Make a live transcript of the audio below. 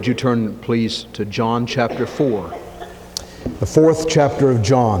Would you turn, please, to John chapter 4? The fourth chapter of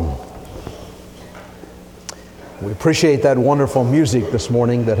John. We appreciate that wonderful music this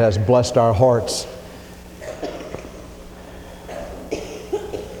morning that has blessed our hearts.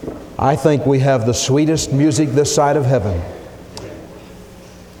 I think we have the sweetest music this side of heaven.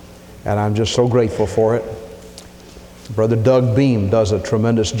 And I'm just so grateful for it. Brother Doug Beam does a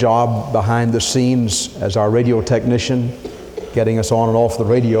tremendous job behind the scenes as our radio technician, getting us on and off the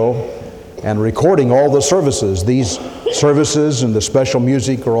radio and recording all the services. These services and the special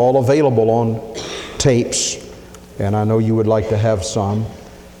music are all available on tapes, and I know you would like to have some.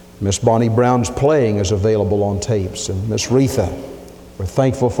 Miss Bonnie Brown's playing is available on tapes, and Miss Retha. We're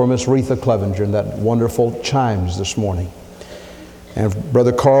thankful for Miss Retha Clevenger and that wonderful chimes this morning. And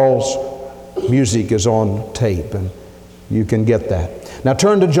Brother Carl's music is on tape, and you can get that. Now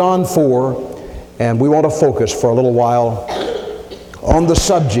turn to John 4, and we want to focus for a little while on the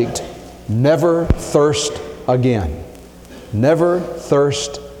subject, never thirst again. Never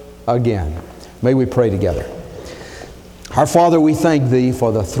thirst again. May we pray together. Our Father, we thank Thee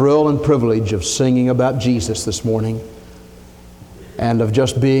for the thrill and privilege of singing about Jesus this morning and of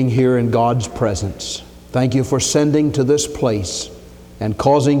just being here in God's presence. Thank You for sending to this place and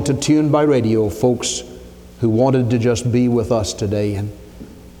causing to tune by radio folks who wanted to just be with us today and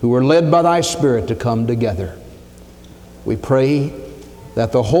who were led by Thy Spirit to come together. We pray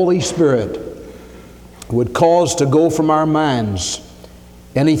that the Holy Spirit would cause to go from our minds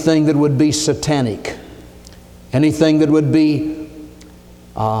anything that would be satanic, anything that would be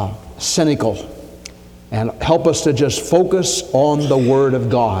cynical, and help us to just focus on the Word of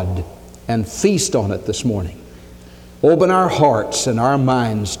God and feast on it this morning. Open our hearts and our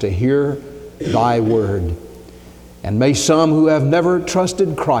minds to hear Thy Word. And may some who have never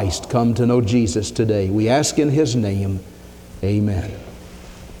trusted Christ come to know Jesus today. We ask in His name, amen.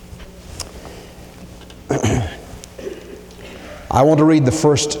 I want to read the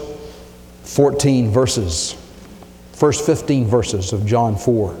first 15 verses of John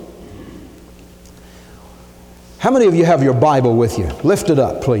 4. How many of you have your Bible with you? Lift it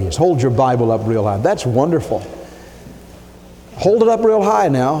up, please. Hold your Bible up real high. That's wonderful. Hold it up real high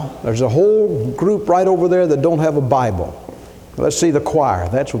now. There's a whole group right over there that don't have a Bible. Let's see the choir.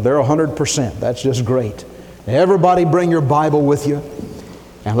 They're 100%. That's just great. Everybody bring your Bible with you.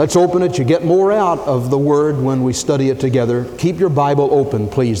 And let's open it. You get more out of the Word when we study it together. Keep your Bible open,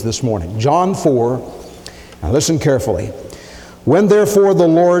 please, this morning. John 4. Now listen carefully. When therefore the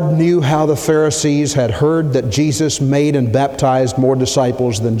Lord knew how the Pharisees had heard that Jesus made and baptized more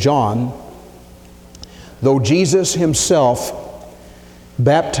disciples than John, though Jesus Himself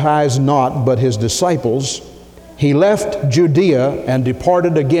baptized not but His disciples, He left Judea and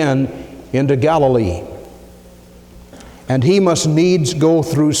departed again into Galilee. And He must needs go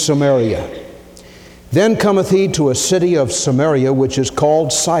through Samaria. Then cometh He to a city of Samaria, which is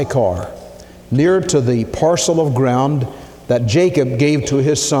called Sychar, near to the parcel of ground that Jacob gave to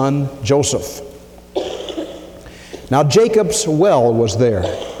his son Joseph. Now Jacob's well was there.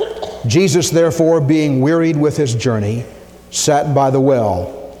 Jesus therefore, being wearied with His journey, sat by the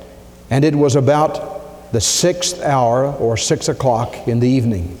well. And it was about the 6th hour, or 6 o'clock in the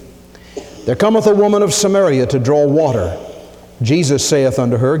evening. There cometh a woman of Samaria to draw water. Jesus saith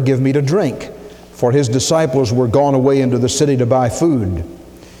unto her, Give me to drink. For His disciples were gone away into the city to buy food.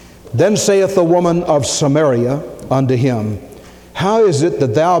 Then saith the woman of Samaria unto Him, How is it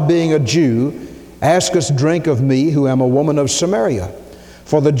that thou, being a Jew, askest drink of me, who am a woman of Samaria?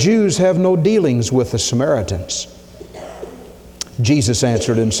 For the Jews have no dealings with the Samaritans. Jesus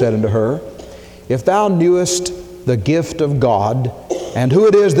answered and said unto her, If thou knewest the gift of God, and who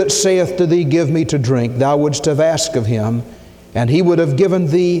it is that saith to thee, Give me to drink, thou wouldst have asked of Him, and He would have given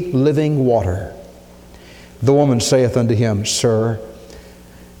thee living water. The woman saith unto Him, Sir,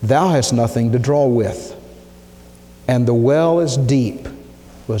 thou hast nothing to draw with, and the well is deep,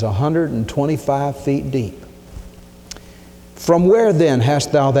 was 125 feet deep. From where then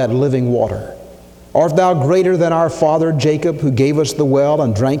hast thou that living water? Art thou greater than our father Jacob, who gave us the well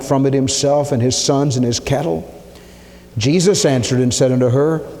and drank from it himself and his sons and his cattle? Jesus answered and said unto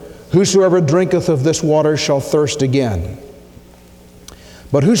her, Whosoever drinketh of this water shall thirst again.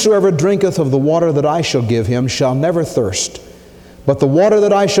 But whosoever drinketh of the water that I shall give him shall never thirst. But the water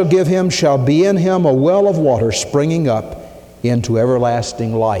that I shall give him shall be in him a well of water springing up into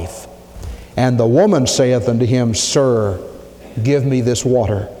everlasting life. And the woman saith unto Him, Sir, give me this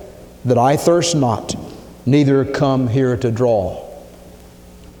water, that I thirst not, neither come here to draw.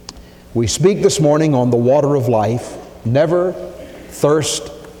 We speak this morning on the water of life. Never thirst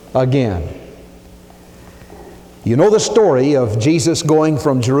again. You know the story of Jesus going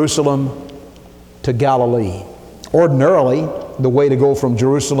from Jerusalem to Galilee. Ordinarily, the way to go from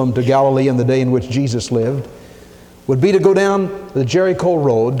Jerusalem to Galilee in the day in which Jesus lived would be to go down the Jericho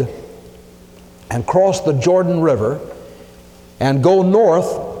road and cross the Jordan River and go north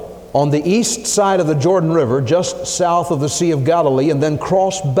on the east side of the Jordan River, just south of the Sea of Galilee, and then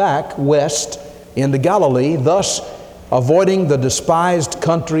cross back west into Galilee, thus avoiding the despised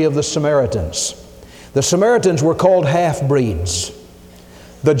country of the Samaritans. The Samaritans were called half-breeds.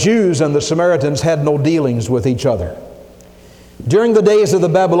 The Jews and the Samaritans had no dealings with each other. During the days of the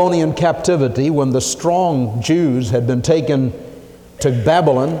Babylonian captivity, when the strong Jews had been taken to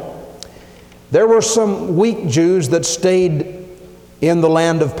Babylon, there were some weak Jews that stayed in the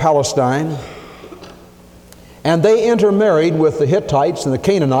land of Palestine, and they intermarried with the Hittites and the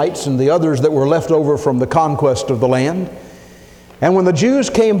Canaanites and the others that were left over from the conquest of the land. And when the Jews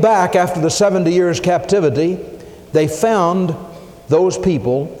came back after the 70 years captivity, they found those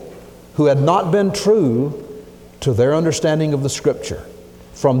people who had not been true to their understanding of the Scripture.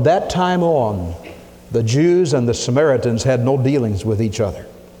 From that time on, the Jews and the Samaritans had no dealings with each other.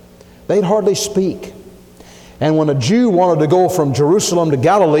 They'd hardly speak. And when a Jew wanted to go from Jerusalem to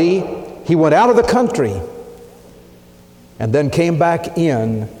Galilee, he went out of the country and then came back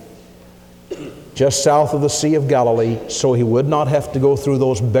in just south of the Sea of Galilee, so he would not have to go through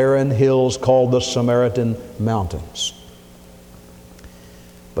those barren hills called the Samaritan Mountains.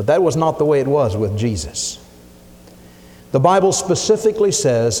 But that was not the way it was with Jesus. The Bible specifically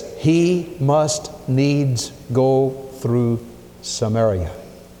says he must needs go through Samaria.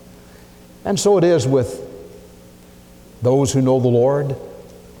 And so it is with those who know the Lord.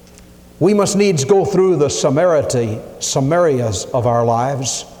 We must needs go through the Samarias of our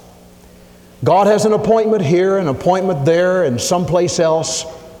lives. God has an appointment here, an appointment there, and someplace else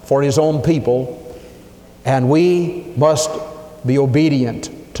for His own people, and we must be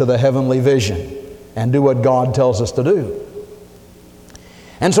obedient to the heavenly vision and do what God tells us to do.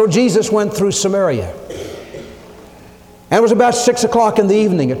 And so Jesus went through Samaria. And it was about 6 o'clock in the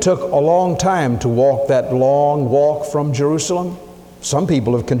evening. It took a long time to walk that long walk from Jerusalem. Some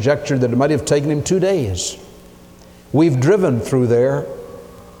people have conjectured that it might have taken him 2 days. We've driven through there,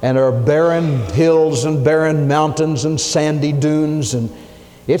 and there are barren hills and barren mountains and sandy dunes, and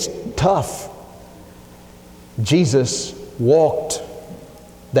it's tough. Jesus walked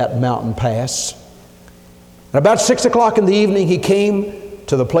that mountain pass. And about 6 o'clock in the evening, he came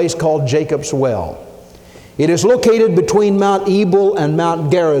to the place called Jacob's Well. It is located between Mount Ebal and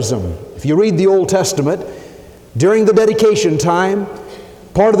Mount Gerizim. If you read the Old Testament, during the dedication time,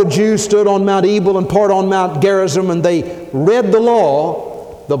 part of the Jews stood on Mount Ebal and part on Mount Gerizim, and they read the law,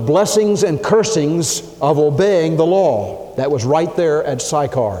 the blessings and cursings of obeying the law. That was right there at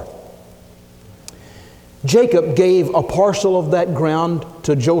Sychar. Jacob gave a parcel of that ground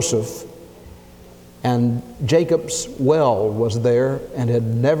to Joseph, and Jacob's well was there and had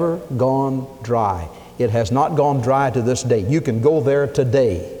never gone dry. It has not gone dry to this day. You can go there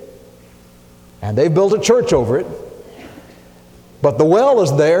today. And they've built a church over it. But the well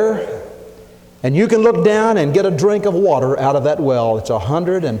is there, and you can look down and get a drink of water out of that well. It's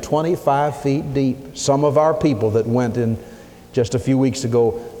 125 feet deep. Some of our people that went in just a few weeks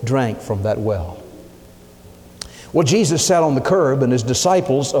ago drank from that well. Well, Jesus sat on the curb, and his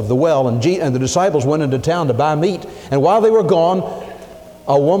disciples of the well, and the disciples went into town to buy meat. And while they were gone,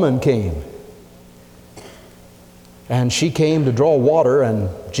 a woman came. And she came to draw water, and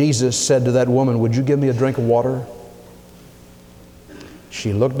Jesus said to that woman, "Would you give me a drink of water?"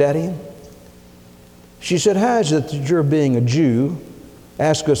 She looked at him. She said, "How is it that you're being a Jew,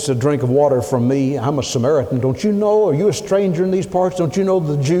 ask us a drink of water from me? I'm a Samaritan. Don't you know? Are you a stranger in these parts? Don't you know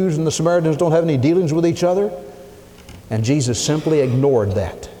the Jews and the Samaritans don't have any dealings with each other?" And Jesus simply ignored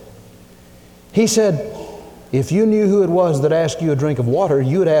that. He said, "If you knew who it was that asked you a drink of water,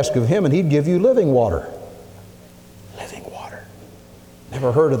 you would ask of him, and he'd give you living water." Living water.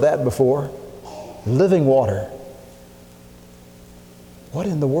 Never heard of that before. Living water. What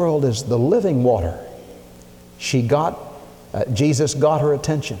in the world is the living water? Jesus got her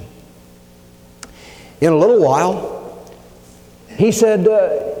attention. In a little while, he said,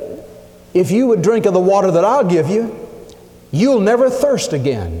 "If you would drink of the water that I'll give you, you'll never thirst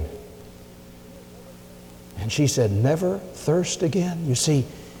again." And she said, "Never thirst again?" You see,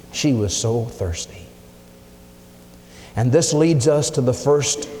 she was so thirsty. And this leads us to the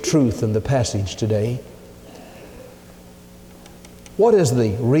first truth in the passage today. What is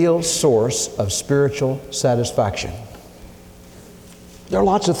the real source of spiritual satisfaction? There are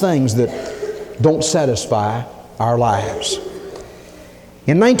lots of things that don't satisfy our lives.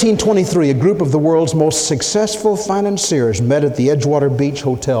 In 1923, a group of the world's most successful financiers met at the Edgewater Beach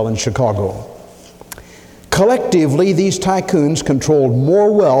Hotel in Chicago. Collectively, these tycoons controlled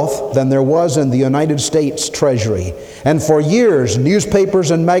more wealth than there was in the United States Treasury. And for years,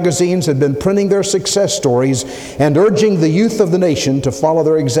 newspapers and magazines had been printing their success stories and urging the youth of the nation to follow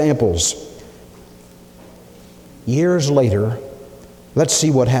their examples. Years later, let's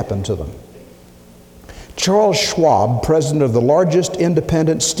see what happened to them. Charles Schwab, president of the largest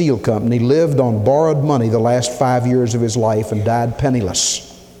independent steel company, lived on borrowed money the last 5 years of his life and died penniless.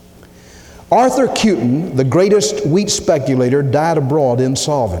 Arthur Cuton, the greatest wheat speculator, died abroad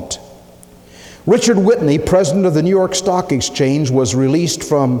insolvent. Richard Whitney, president of the New York Stock Exchange, was released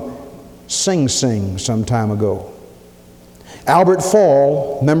from Sing Sing some time ago. Albert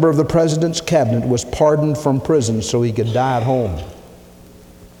Fall, member of the president's cabinet, was pardoned from prison so he could die at home.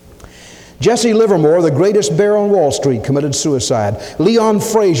 Jesse Livermore, the greatest bear on Wall Street, committed suicide. Leon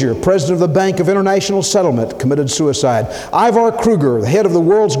Fraser, president of the Bank of International Settlement, committed suicide. Ivar Kruger, the head of the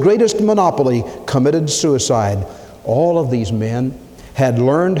world's greatest monopoly, committed suicide. All of these men had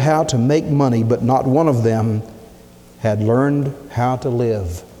learned how to make money, but not one of them had learned how to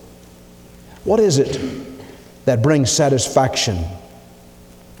live. What is it that brings satisfaction?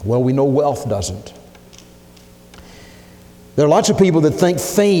 Well, we know wealth doesn't. There are lots of people that think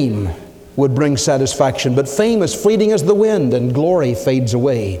fame would bring satisfaction, but fame is fleeting as the wind and glory fades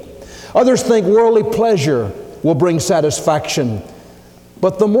away. Others think worldly pleasure will bring satisfaction,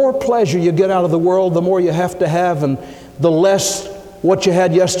 but the more pleasure you get out of the world, the more you have to have, and the less what you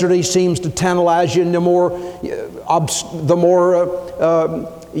had yesterday seems to tantalize you, and the more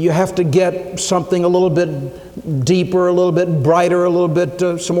you have to get something a little bit deeper, a little bit brighter, a little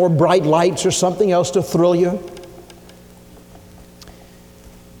bit some more bright lights or something else to thrill you.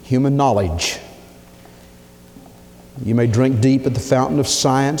 Human knowledge. You may drink deep at the fountain of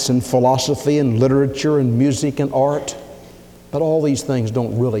science and philosophy and literature and music and art, but all these things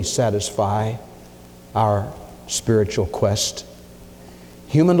don't really satisfy our spiritual quest.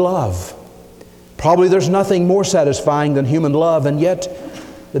 Human love. Probably there's nothing more satisfying than human love, and yet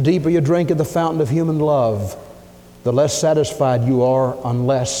the deeper you drink at the fountain of human love, the less satisfied you are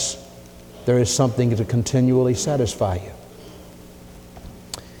unless there is something to continually satisfy you.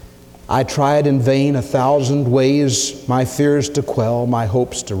 I tried in vain 1,000 ways my fears to quell, my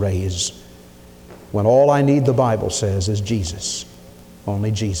hopes to raise, when all I need, the Bible says, is Jesus.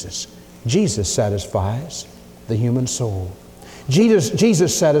 Only Jesus. Jesus satisfies the human soul.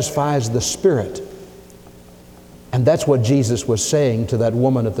 Jesus satisfies the spirit. And that's what Jesus was saying to that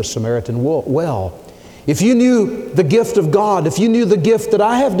woman at the Samaritan well. If you knew the gift of God, if you knew the gift that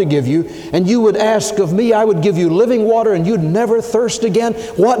I have to give you, and you would ask of me, I would give you living water and you'd never thirst again.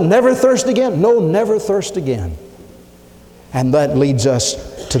 What? Never thirst again? No, never thirst again. And that leads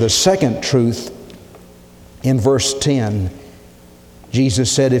us to the second truth in verse 10.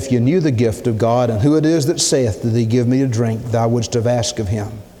 Jesus said, if you knew the gift of God and who it is that saith to thee, give me to drink, thou wouldst have asked of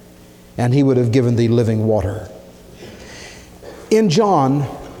him, and he would have given thee living water. In John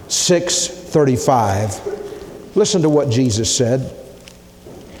 6:35, listen to what Jesus said.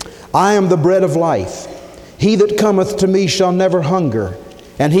 I am the bread of life. He that cometh to me shall never hunger,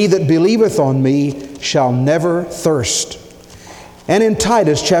 and he that believeth on me shall never thirst. And in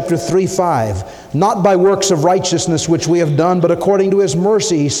Titus chapter 3:5, not by works of righteousness which we have done, but according to his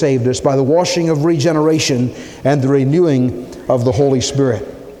mercy he saved us by the washing of regeneration and the renewing of the Holy Spirit.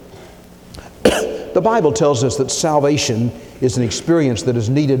 The Bible tells us that salvation is an experience that is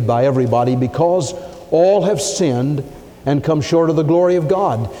needed by everybody because all have sinned and come short of the glory of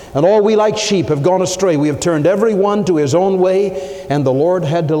God. And all we like sheep have gone astray. We have turned every one to his own way, and the Lord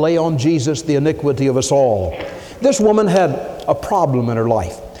had to lay on Jesus the iniquity of us all. This woman had a problem in her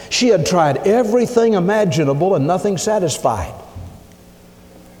life. She had tried everything imaginable and nothing satisfied.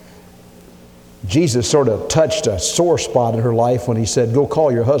 Jesus sort of touched a sore spot in her life when he said, go call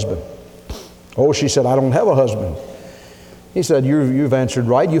your husband. Oh, she said, I don't have a husband. He said, you've answered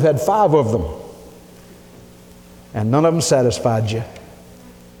right. You've had 5 of them. And none of them satisfied you.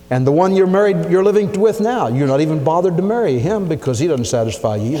 And the one you're living with now, you're not even bothered to marry him because he doesn't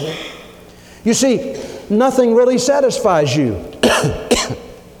satisfy you either. You see, nothing really satisfies you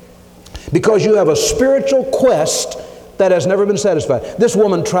because you have a spiritual quest that has never been satisfied. This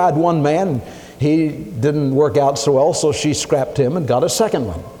woman tried one man. He didn't work out so well, so she scrapped him and got a second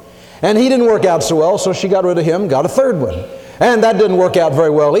one. And he didn't work out so well, so she got rid of him, got a third one. And that didn't work out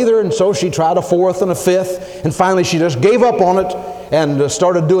very well either, and so she tried a 4th and a 5th, and finally she just gave up on it and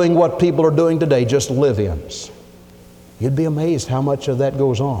started doing what people are doing today, just live-ins. You'd be amazed how much of that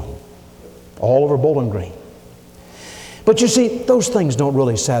goes on all over Bowling Green. But you see, those things don't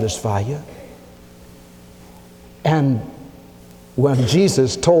really satisfy you. And when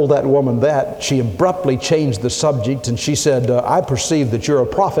Jesus told that woman that, she abruptly changed the subject and she said, I perceive that you're a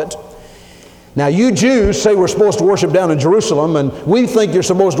prophet. Now, you Jews say we're supposed to worship down in Jerusalem, and we think you're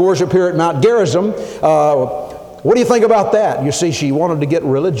supposed to worship here at Mount Gerizim. What do you think about that? You see, she wanted to get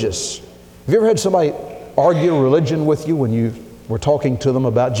religious. Have you ever had somebody argue religion with you when you were talking to them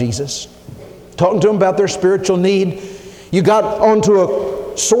about Jesus? Talking to them about their spiritual need? You got onto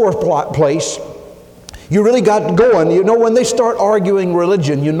a sore place. You really got going. You know, when they start arguing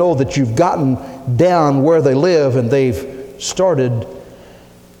religion, you know that you've gotten down where they live and they've started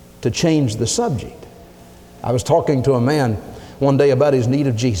to change the subject. I was talking to a man one day about his need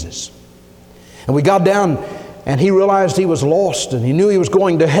of Jesus. And we got down and he realized he was lost and he knew he was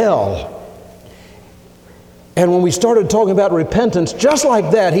going to hell. And when we started talking about repentance, just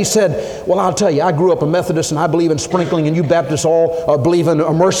like that, he said, well, I'll tell you, I grew up a Methodist and I believe in sprinkling, and you Baptists all believe in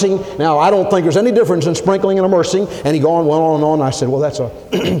immersing. Now, I don't think there's any difference in sprinkling and immersing. And he went on and on. I said, well,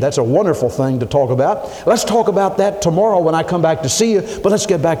 that's a wonderful thing to talk about. Let's talk about that tomorrow when I come back to see you, but let's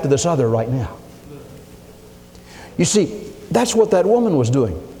get back to this other right now. You see, that's what that woman was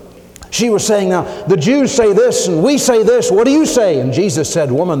doing. She was saying, now, the Jews say this and we say this. What do you say? And Jesus said,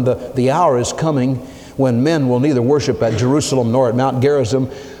 woman, the hour is coming when men will neither worship at Jerusalem nor at Mount Gerizim,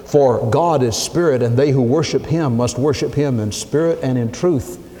 for God is spirit, and they who worship Him must worship Him in spirit and in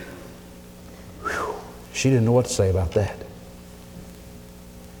truth. Whew. She didn't know what to say about that.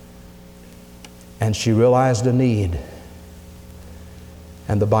 And she realized a need.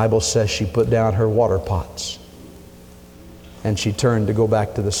 And the Bible says she put down her water pots and she turned to go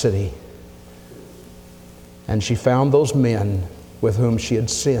back to the city. And she found those men with whom she had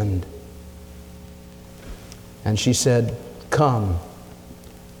sinned. And she said, come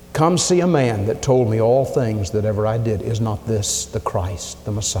see a man that told me all things that ever I did. Is not this the Christ,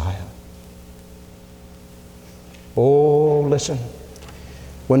 the Messiah? Oh, listen.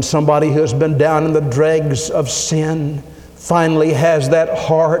 When somebody who has been down in the dregs of sin finally has that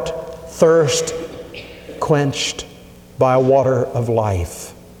heart thirst quenched by water of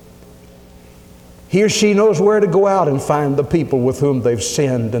life, he or she knows where to go out and find the people with whom they've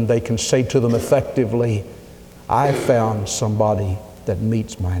sinned, and they can say to them effectively, I found somebody that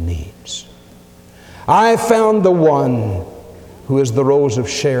meets my needs. I found the one who is the rose of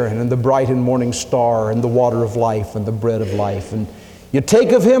Sharon and the bright and morning star and the water of life and the bread of life. And you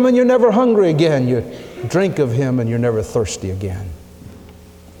take of Him and you're never hungry again. You drink of Him and you're never thirsty again.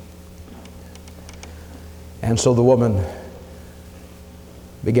 And so the woman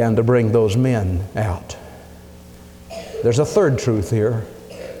began to bring those men out. There's a third truth here.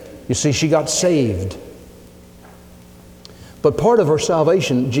 You see, she got saved. But part of her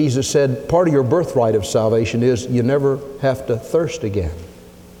salvation, Jesus said, part of your birthright of salvation is you never have to thirst again.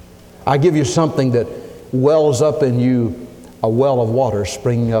 I give you something that wells up in you, a well of water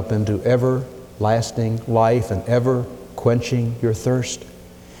springing up into everlasting life and ever quenching your thirst.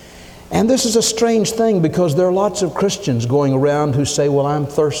 And this is a strange thing, because there are lots of Christians going around who say, well, I'm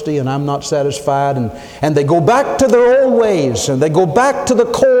thirsty and I'm not satisfied. And they go back to their old ways, and they go back to the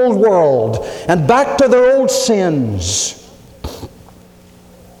cold world and back to their old sins.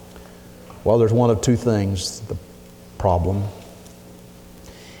 Well, there's one of two things, the problem.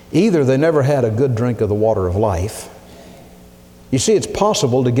 Either they never had a good drink of the water of life. You see, it's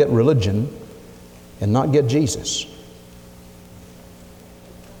possible to get religion and not get Jesus.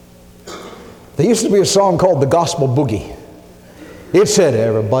 There used to be a song called the Gospel Boogie. It said,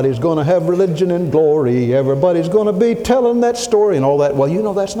 everybody's going to have religion and glory. Everybody's going to be telling that story and all that. Well, you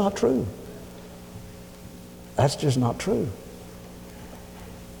know that's not true. That's just not true.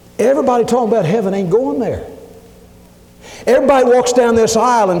 Everybody talking about heaven ain't going there. Everybody walks down this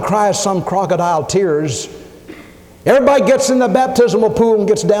aisle and cries some crocodile tears. Everybody gets in the baptismal pool and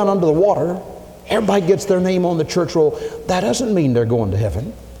gets down under the water. Everybody gets their name on the church roll. That doesn't mean they're going to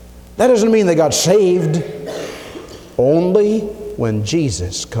heaven. That doesn't mean they got saved. Only when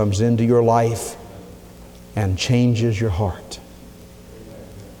Jesus comes into your life and changes your heart.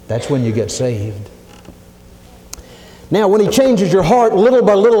 That's when you get saved. Now, when He changes your heart, little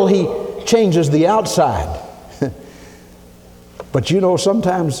by little, He changes the outside. But you know,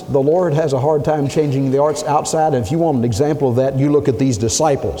 sometimes the Lord has a hard time changing the outside. And if you want an example of that, you look at these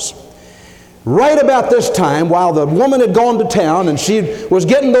disciples. Right about this time, while the woman had gone to town and she was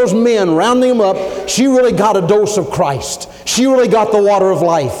getting those men, rounding them up, she really got a dose of Christ. She really got the water of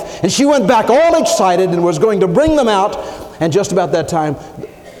life. And she went back all excited and was going to bring them out. And just about that time,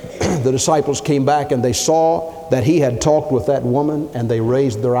 the disciples came back and they saw that He had talked with that woman, and they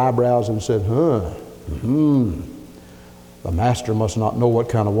raised their eyebrows and said, The master must not know what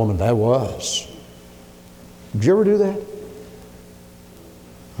kind of woman that was. Did you ever do that?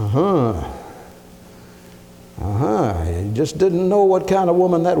 You just didn't know what kind of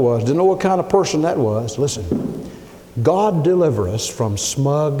woman that was. Didn't know what kind of person that was. Listen, God deliver us from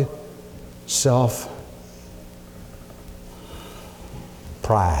smug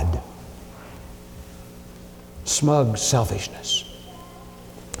pride. Smug selfishness.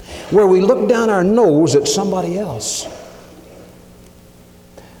 Where we look down our nose at somebody else.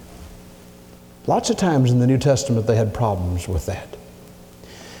 Lots of times in the New Testament they had problems with that.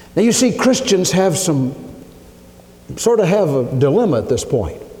 Now you see, Christians have a dilemma at this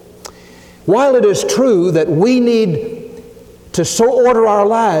point. While it is true that we need to so order our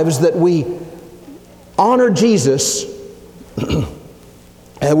lives that we honor Jesus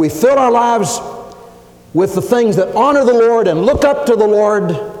and we fill our lives with the things that honor the Lord and look up to the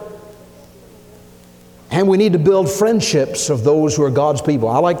Lord, and we need to build friendships of those who are God's people.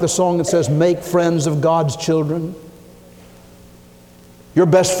 I like the song that says, "Make friends of God's children." Your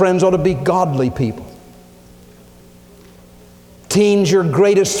best friends ought to be godly people. Teens, your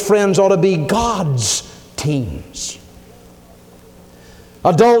greatest friends ought to be God's teens.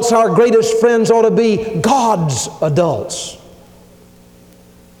 Adults, our greatest friends ought to be God's adults.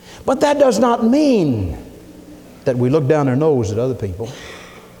 But that does not mean that we look down our nose at other people,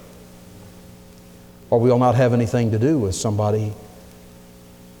 or we'll not have anything to do with somebody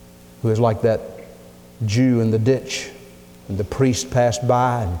who is like that Jew in the ditch, and the priest passed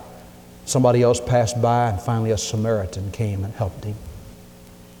by, and somebody else passed by, and finally a Samaritan came and helped him.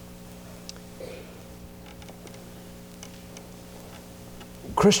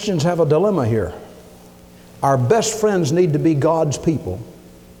 Christians have a dilemma here. Our best friends need to be God's people.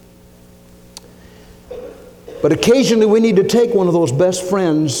 But occasionally we need to take one of those best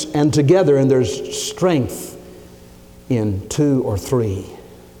friends and together, and there's strength in two or three.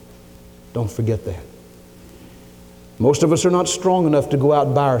 Don't forget that. Most of us are not strong enough to go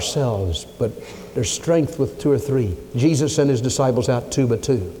out by ourselves, but there's strength with two or three. Jesus sent His disciples out two by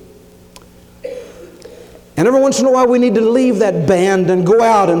two. And every once in a while we need to leave that band and go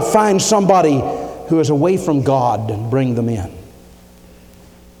out and find somebody who is away from God and bring them in.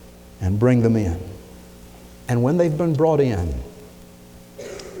 And bring them in. And when they've been brought in,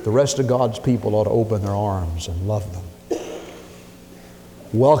 the rest of God's people ought to open their arms and love them.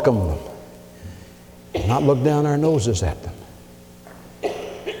 Welcome them. And not look down our noses at them.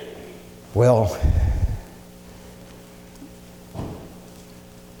 Well,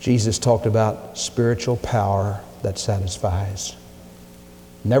 Jesus talked about spiritual power that satisfies.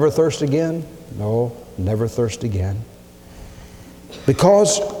 Never thirst again? No, never thirst again.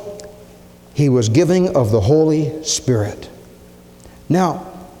 Because He was giving of the Holy Spirit. Now,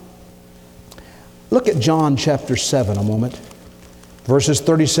 look at John chapter 7 a moment. Verses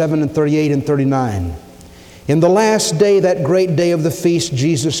 37 and 38 and 39. In the last day, that great day of the feast,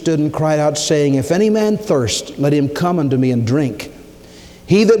 Jesus stood and cried out, saying, If any man thirst, let him come unto me and drink.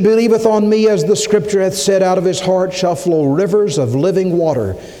 He that believeth on me, as the Scripture hath said, out of his heart shall flow rivers of living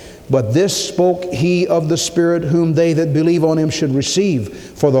water. But this spoke he of the Spirit, whom they that believe on him should receive.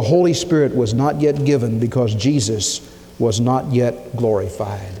 For the Holy Spirit was not yet given, because Jesus was not yet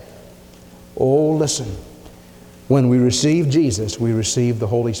glorified. Oh, listen. When we receive Jesus, we receive the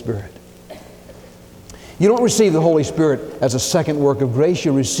Holy Spirit. You don't receive the Holy Spirit as a second work of grace.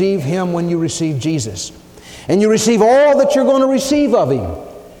 You receive Him when you receive Jesus. And you receive all that you're going to receive of Him.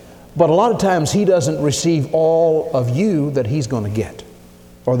 But a lot of times He doesn't receive all of you that He's going to get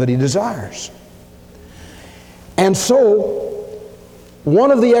or that He desires. And so,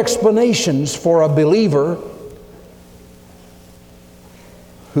 one of the explanations for a believer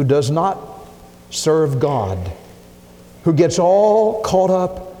who does not serve God, who gets all caught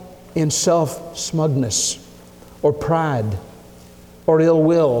up in self-smugness or pride or ill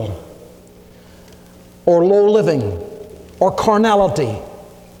will or low living or carnality,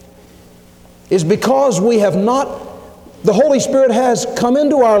 is because we have not, the Holy Spirit has come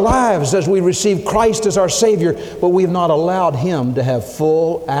into our lives as we receive Christ as our Savior, but we have not allowed Him to have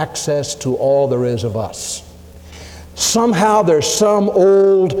full access to all there is of us. Somehow there's some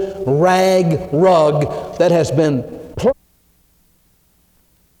old rug that has been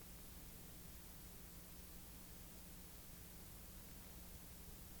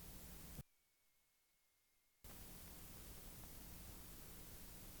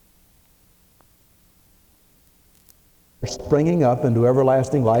springing up into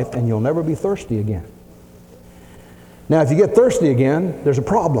everlasting life, and you'll never be thirsty again. Now, if you get thirsty again, there's a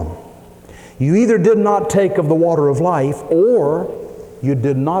problem. You either did not take of the water of life, or you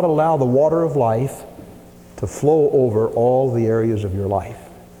did not allow the water of life to flow over all the areas of your life.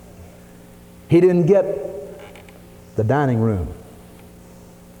 He didn't get the dining room,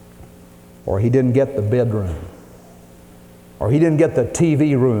 or He didn't get the bedroom, or He didn't get the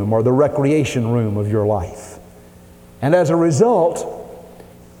TV room or the recreation room of your life. And as a result,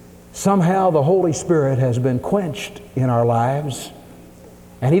 somehow the Holy Spirit has been quenched in our lives,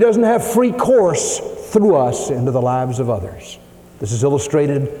 and He doesn't have free course through us into the lives of others. This is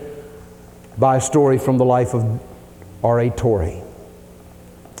illustrated by a story from the life of R.A. Torrey.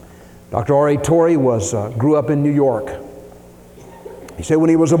 Dr. R.A. Torrey grew up in New York. He said when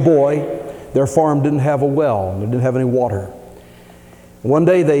he was a boy, their farm didn't have a well, and they didn't have any water. One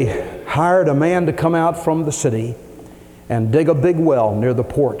day they hired a man to come out from the city and dig a big well near the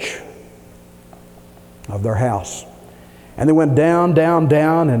porch of their house. And they went down, down,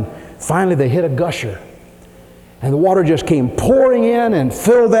 down, and finally they hit a gusher. And the water just came pouring in and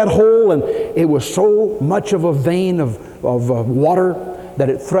filled that hole, and it was so much of a vein of water that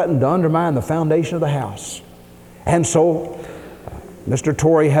it threatened to undermine the foundation of the house. And so Mr.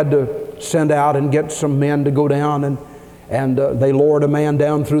 Torrey had to send out and get some men to go down, and they lowered a man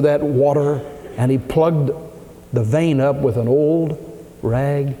down through that water, and he plugged the vein up with an old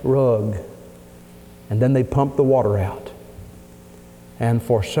rag rug. And then they pumped the water out. And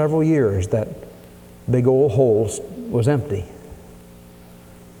for several years, that big old hole was empty.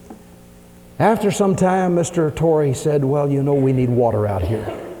 After some time, Mr. Torrey said, well, you know, we need water out here.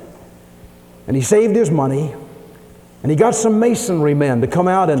 And he saved his money, and he got some masonry men to come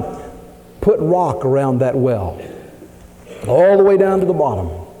out and put rock around that well, all the way down to the bottom.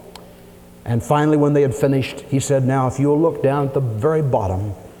 And finally, when they had finished, he said, now, if you'll look down at the very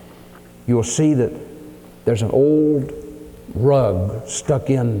bottom, you'll see that there's an old rug stuck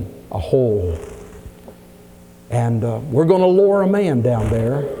in a hole. And we're going to lower a man down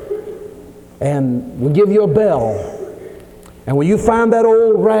there, and we'll give you a bell. And when you find that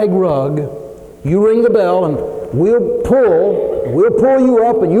old rag rug, you ring the bell, and we'll pull you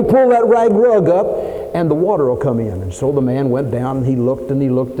up, and you pull that rag rug up, and the water will come in. And so the man went down, and he looked,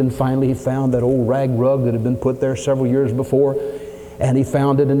 and finally he found that old rag rug that had been put there several years before. And he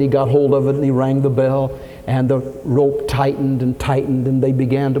found it, and he got hold of it, and he rang the bell, and the rope tightened, and they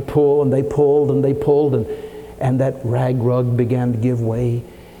began to pull, and they pulled, and that rag rug began to give way.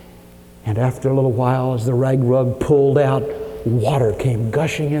 And after a little while, as the rag rug pulled out, water came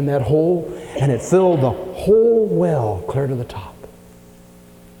gushing in that hole, and it filled the whole well clear to the top.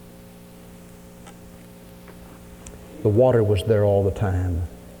 The water was there all the time,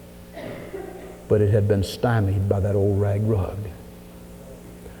 but it had been stymied by that old rag rug.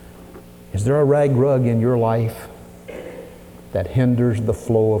 Is there a rag rug in your life that hinders the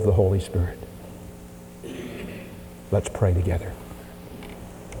flow of the Holy Spirit? Let's pray together.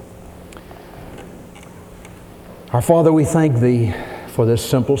 Our Father, we thank Thee for this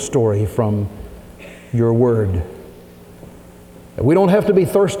simple story from Your Word. That we don't have to be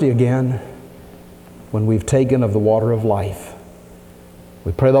thirsty again when we've taken of the water of life.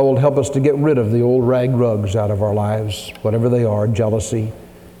 We pray Thou wilt help us to get rid of the old rag rugs out of our lives, whatever they are, jealousy,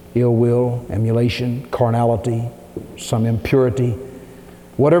 ill will, emulation, carnality, some impurity,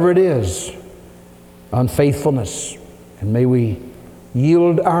 whatever it is, unfaithfulness. And may we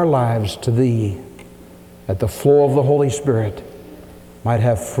yield our lives to Thee, that the flow of the Holy Spirit might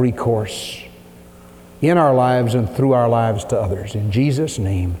have free course in our lives and through our lives to others. In Jesus'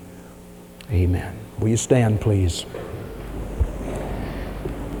 name, amen. Will you stand, please?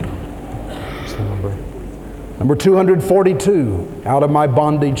 What's the number? Number 242, out of my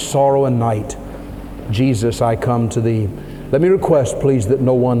bondage, sorrow, and night, Jesus, I come to Thee. Let me request, please, that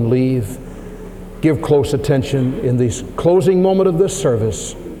no one leave. Give close attention in this closing moment of this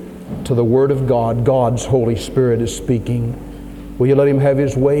service to the Word of God. God's Holy Spirit is speaking. Will you let Him have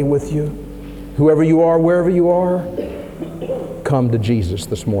His way with you? Whoever you are, wherever you are, come to Jesus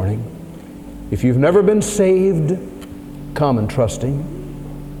this morning. If you've never been saved, come and trust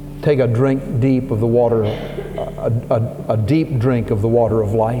Him. Take a drink deep of the water, a deep drink of the water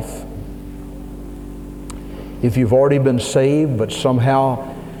of life. If you've already been saved, but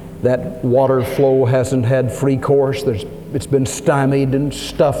somehow that water flow hasn't had free course, it's been stymied and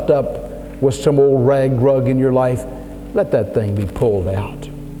stuffed up with some old rag rug in your life, let that thing be pulled out.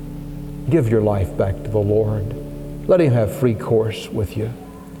 Give your life back to the Lord. Let Him have free course with you.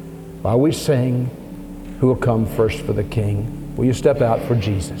 While we sing, who will come first for the King? Will you step out for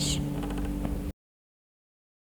Jesus?